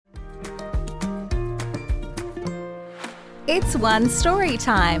It's One Story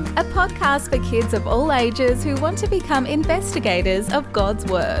Time, a podcast for kids of all ages who want to become investigators of God's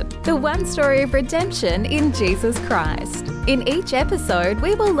Word. The one story of redemption in Jesus Christ. In each episode,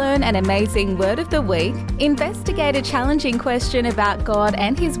 we will learn an amazing word of the week, investigate a challenging question about God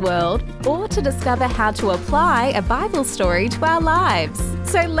and His world, or to discover how to apply a Bible story to our lives.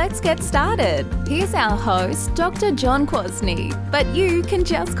 So let's get started. Here's our host, Dr. John Kwasny, but you can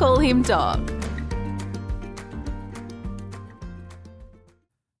just call him Doc.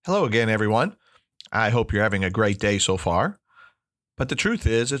 Hello again, everyone. I hope you're having a great day so far. But the truth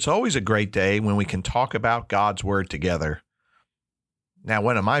is, it's always a great day when we can talk about God's Word together. Now,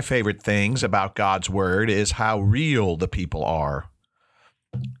 one of my favorite things about God's Word is how real the people are.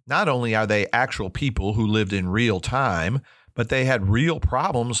 Not only are they actual people who lived in real time, but they had real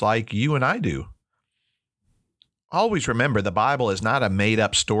problems like you and I do. Always remember, the Bible is not a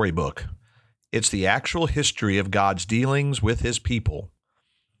made-up storybook. It's the actual history of God's dealings with His people.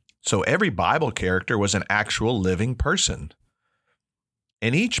 So every Bible character was an actual living person.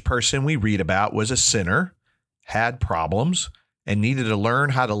 And each person we read about was a sinner, had problems, and needed to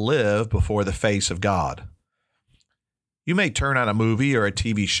learn how to live before the face of God. You may turn on a movie or a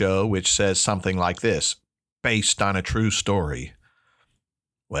TV show which says something like this, based on a true story.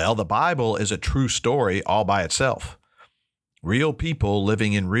 Well, the Bible is a true story all by itself. Real people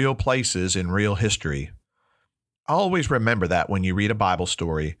living in real places in real history. Always remember that when you read a Bible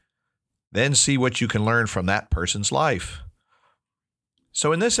story. Then see what you can learn from that person's life.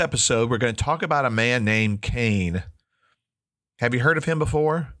 So in this episode, we're going to talk about a man named Cain. Have you heard of him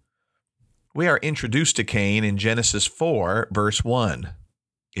before? We are introduced to Cain in Genesis 4, verse 1.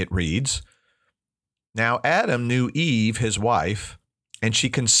 It reads, "Now Adam knew Eve, his wife, and she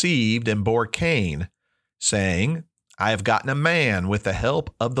conceived and bore Cain, saying, 'I have gotten a man with the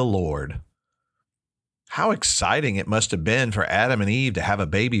help of the Lord.'" How exciting it must have been for Adam and Eve to have a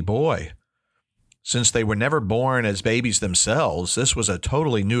baby boy. Since they were never born as babies themselves, this was a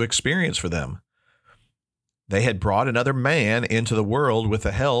totally new experience for them. They had brought another man into the world with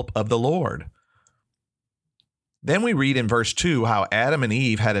the help of the Lord. Then we read in verse 2 how Adam and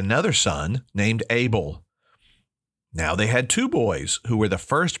Eve had another son named Abel. Now they had two boys who were the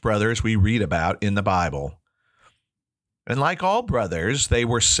first brothers we read about in the Bible. And like all brothers, they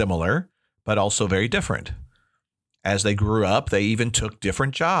were similar, but also very different. As they grew up, they even took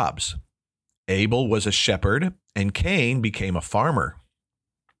different jobs. Abel was a shepherd, and Cain became a farmer.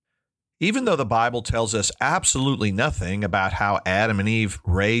 Even though the Bible tells us absolutely nothing about how Adam and Eve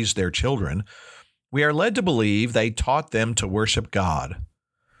raised their children, we are led to believe they taught them to worship God.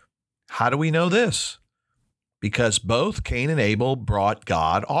 How do we know this? Because both Cain and Abel brought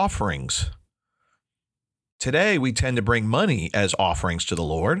God offerings. Today, we tend to bring money as offerings to the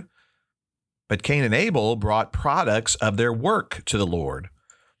Lord, but Cain and Abel brought products of their work to the Lord.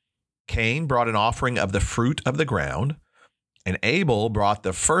 Cain brought an offering of the fruit of the ground, and Abel brought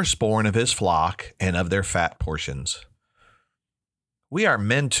the firstborn of his flock and of their fat portions. We are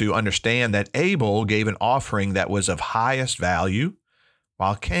meant to understand that Abel gave an offering that was of highest value,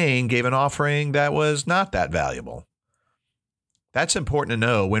 while Cain gave an offering that was not that valuable. That's important to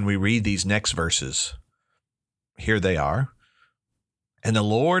know when we read these next verses. Here they are. "And the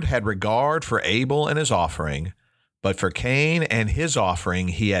Lord had regard for Abel and his offering, but for Cain and his offering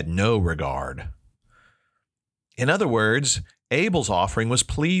he had no regard." In other words, Abel's offering was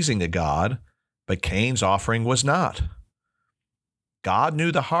pleasing to God, but Cain's offering was not. God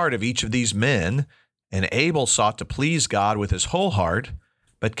knew the heart of each of these men, and Abel sought to please God with his whole heart,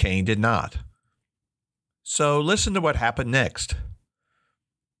 but Cain did not. So listen to what happened next.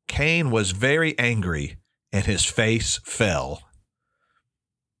 Cain was very angry, and his face fell.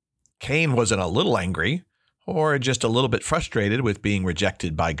 Cain wasn't a little angry, or just a little bit frustrated with being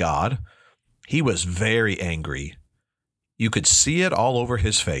rejected by God. He was very angry. You could see it all over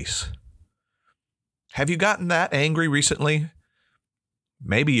his face. Have you gotten that angry recently?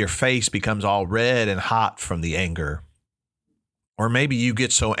 Maybe your face becomes all red and hot from the anger. Or maybe you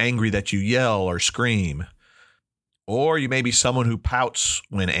get so angry that you yell or scream. Or you may be someone who pouts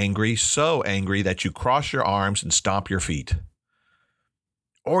when angry, so angry that you cross your arms and stomp your feet.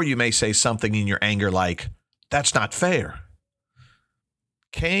 Or you may say something in your anger like, "That's not fair."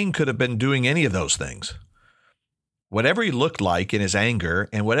 Cain could have been doing any of those things. Whatever he looked like in his anger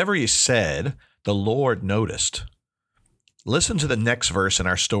and whatever he said, the Lord noticed. Listen to the next verse in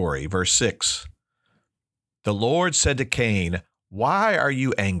our story, verse 6. "The Lord said to Cain, 'Why are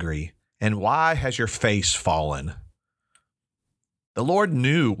you angry, and why has your face fallen?'" The Lord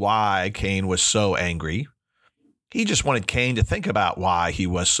knew why Cain was so angry. He just wanted Cain to think about why he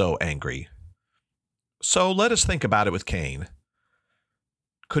was so angry. So let us think about it with Cain.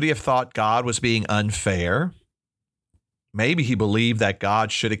 Could he have thought God was being unfair? Maybe he believed that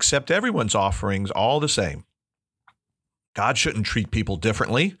God should accept everyone's offerings all the same. God shouldn't treat people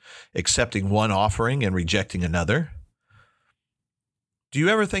differently, accepting one offering and rejecting another. Do you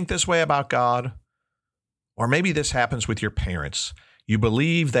ever think this way about God? Or maybe this happens with your parents. You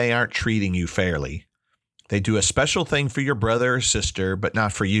believe they aren't treating you fairly. They do a special thing for your brother or sister, but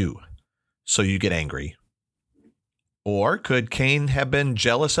not for you. So you get angry. Or could Cain have been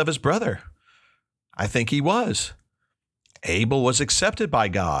jealous of his brother? I think he was. Abel was accepted by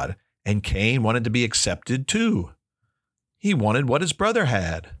God, and Cain wanted to be accepted too. He wanted what his brother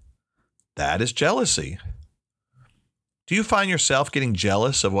had. That is jealousy. Do you find yourself getting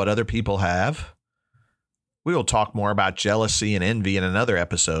jealous of what other people have? We will talk more about jealousy and envy in another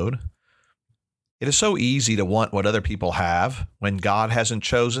episode. It is so easy to want what other people have when God hasn't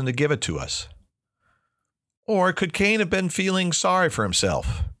chosen to give it to us. Or could Cain have been feeling sorry for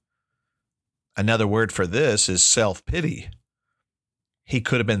himself? Another word for this is self-pity. He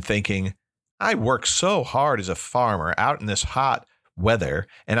could have been thinking, I work so hard as a farmer out in this hot weather,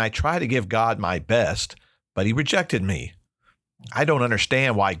 and I try to give God my best, but he rejected me. I don't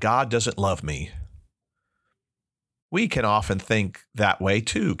understand why God doesn't love me. We can often think that way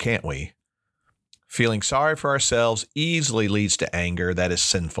too, can't we? Feeling sorry for ourselves easily leads to anger that is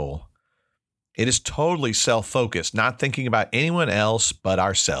sinful. It is totally self-focused, not thinking about anyone else but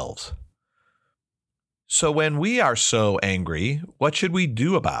ourselves. So when we are so angry, what should we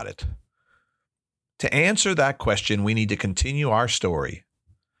do about it? To answer that question, we need to continue our story.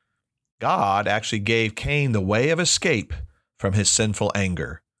 God actually gave Cain the way of escape from his sinful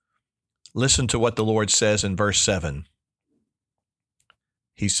anger. Listen to what the Lord says in verse 7.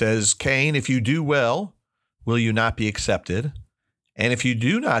 He says, Cain, if you do well, will you not be accepted? And if you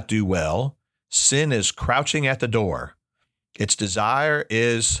do not do well, sin is crouching at the door. Its desire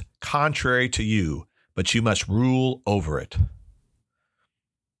is contrary to you, but you must rule over it.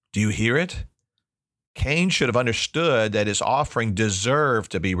 Do you hear it? Cain should have understood that his offering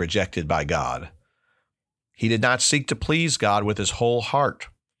deserved to be rejected by God. He did not seek to please God with his whole heart.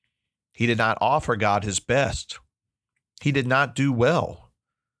 He did not offer God his best. He did not do well.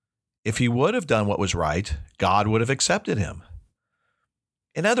 If he would have done what was right, God would have accepted him.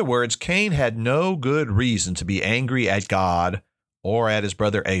 In other words, Cain had no good reason to be angry at God or at his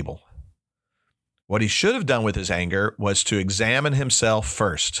brother Abel. What he should have done with his anger was to examine himself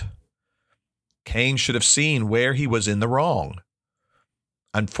first. Cain should have seen where he was in the wrong.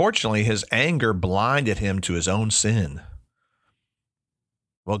 Unfortunately, his anger blinded him to his own sin.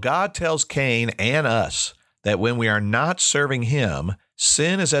 Well, God tells Cain and us that when we are not serving him,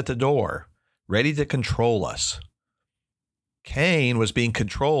 sin is at the door, ready to control us. Cain was being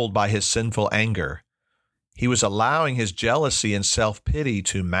controlled by his sinful anger. He was allowing his jealousy and self-pity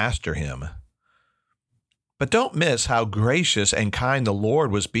to master him. But don't miss how gracious and kind the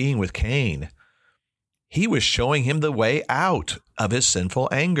Lord was being with Cain. He was showing him the way out of his sinful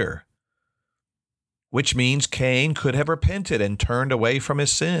anger, which means Cain could have repented and turned away from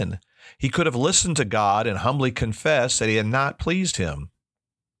his sin. He could have listened to God and humbly confessed that he had not pleased him.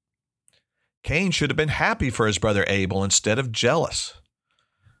 Cain should have been happy for his brother Abel instead of jealous.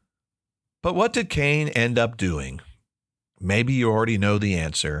 But what did Cain end up doing? Maybe you already know the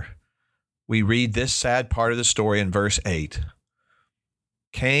answer. We read this sad part of the story in verse 8.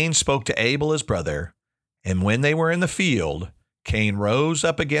 Cain spoke to Abel his brother, and when they were in the field, Cain rose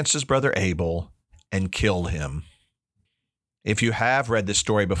up against his brother Abel and killed him. If you have read this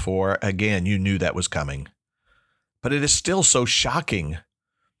story before, again, you knew that was coming. But it is still so shocking.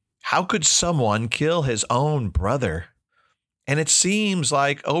 How could someone kill his own brother? And it seems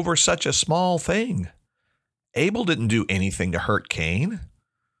like over such a small thing. Abel didn't do anything to hurt Cain.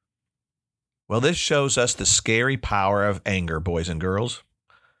 Well, this shows us the scary power of anger, boys and girls.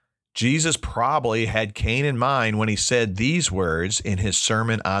 Jesus probably had Cain in mind when he said these words in his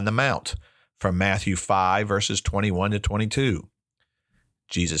Sermon on the Mount from Matthew 5, verses 21 to 22.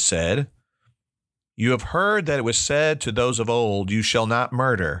 Jesus said, "You have heard that it was said to those of old, 'You shall not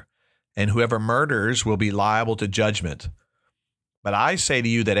murder,' and whoever murders will be liable to judgment. But I say to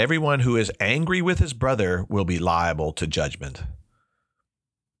you that everyone who is angry with his brother will be liable to judgment."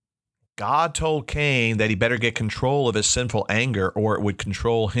 God told Cain that he better get control of his sinful anger or it would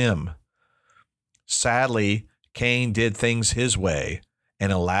control him. Sadly, Cain did things his way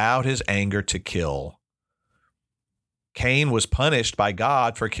and allowed his anger to kill. Cain was punished by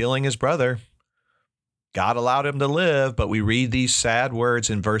God for killing his brother. God allowed him to live, but we read these sad words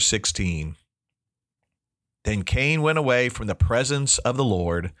in verse 16. Then Cain went away from the presence of the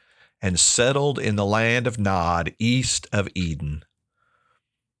Lord and settled in the land of Nod, east of Eden.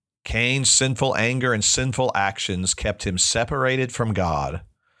 Cain's sinful anger and sinful actions kept him separated from God.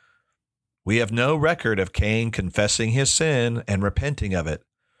 We have no record of Cain confessing his sin and repenting of it.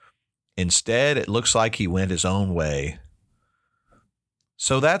 Instead, it looks like he went his own way.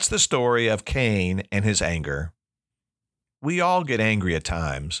 So that's the story of Cain and his anger. We all get angry at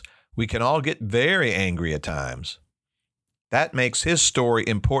times. We can all get very angry at times. That makes his story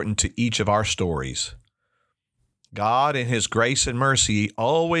important to each of our stories. God, in His grace and mercy,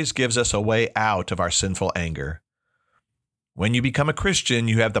 always gives us a way out of our sinful anger. When you become a Christian,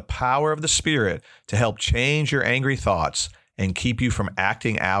 you have the power of the Spirit to help change your angry thoughts and keep you from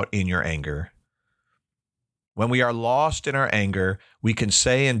acting out in your anger. When we are lost in our anger, we can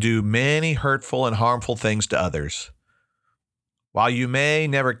say and do many hurtful and harmful things to others. While you may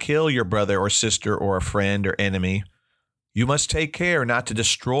never kill your brother or sister or a friend or enemy, you must take care not to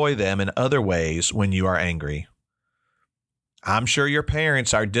destroy them in other ways when you are angry. I'm sure your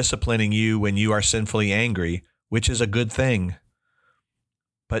parents are disciplining you when you are sinfully angry, which is a good thing.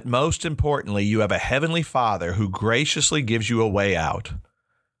 But most importantly, you have a heavenly Father who graciously gives you a way out.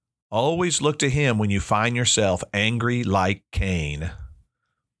 Always look to Him when you find yourself angry like Cain.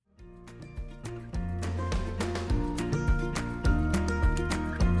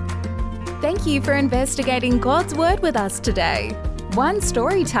 Thank you for investigating God's Word with us today. One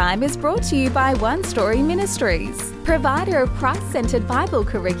Story Time is brought to you by One Story Ministries, provider of Christ-centered Bible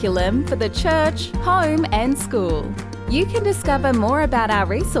curriculum for the church, home and school. You can discover more about our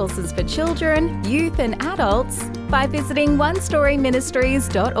resources for children, youth and adults by visiting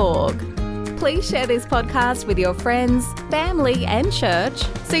onestoryministries.org. Please share this podcast with your friends, family and church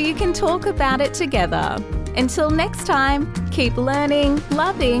so you can talk about it together. Until next time, keep learning,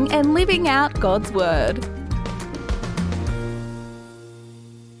 loving and living out God's Word.